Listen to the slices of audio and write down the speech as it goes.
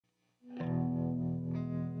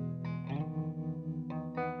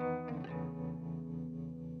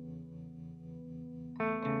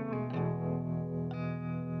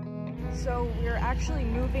So we're actually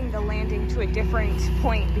moving the landing to a different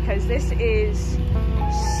point because this is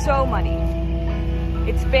so muddy.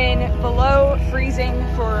 It's been below freezing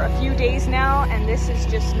for a few days now, and this is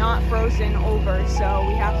just not frozen over, so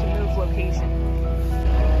we have to move location.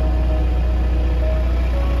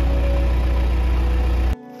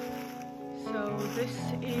 So this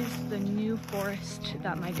is the new forest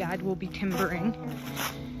that my dad will be timbering.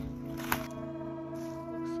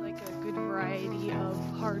 Looks like a good variety of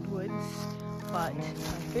hardwoods, but my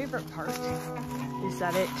favorite part is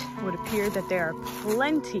that it would appear that there are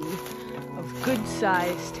plenty of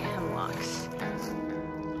good-sized hemlocks.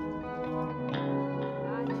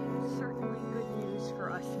 That is certainly good news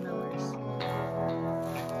for us millers.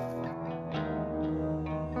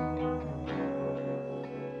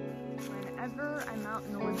 Whenever I'm out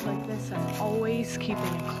in the woods like this, I'm always keeping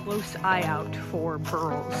a close eye out for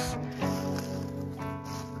burls.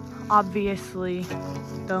 Obviously,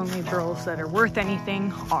 the only burls that are worth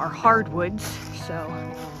anything are hardwoods, so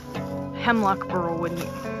hemlock burl wouldn't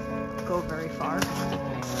go very far.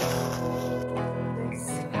 This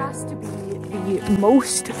has to be the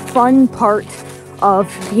most fun part of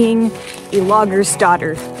being a logger's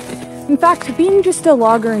daughter. In fact, being just a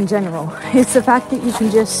logger in general. It's the fact that you can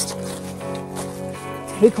just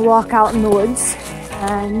take a walk out in the woods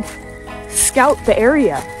and scout the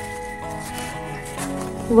area,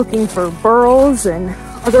 looking for burls and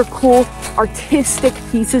other cool artistic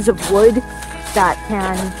pieces of wood that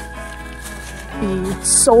can be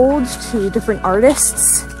sold to different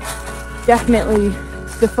artists. Definitely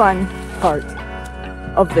the fun part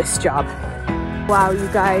of this job. Wow, you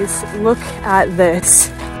guys, look at this.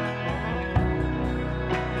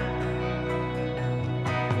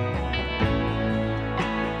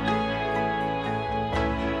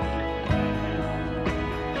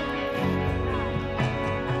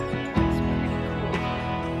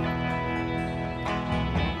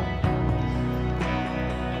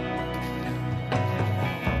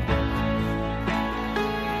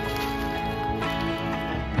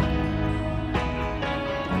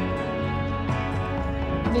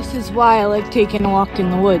 This is why I like taking a walk in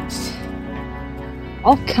the woods.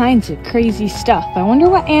 All kinds of crazy stuff. I wonder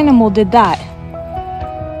what animal did that.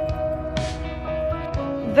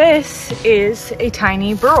 This is a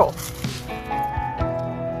tiny burl.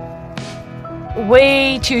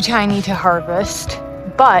 Way too tiny to harvest,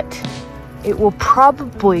 but it will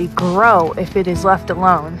probably grow if it is left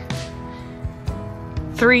alone.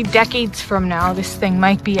 3 decades from now, this thing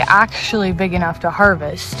might be actually big enough to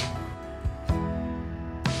harvest.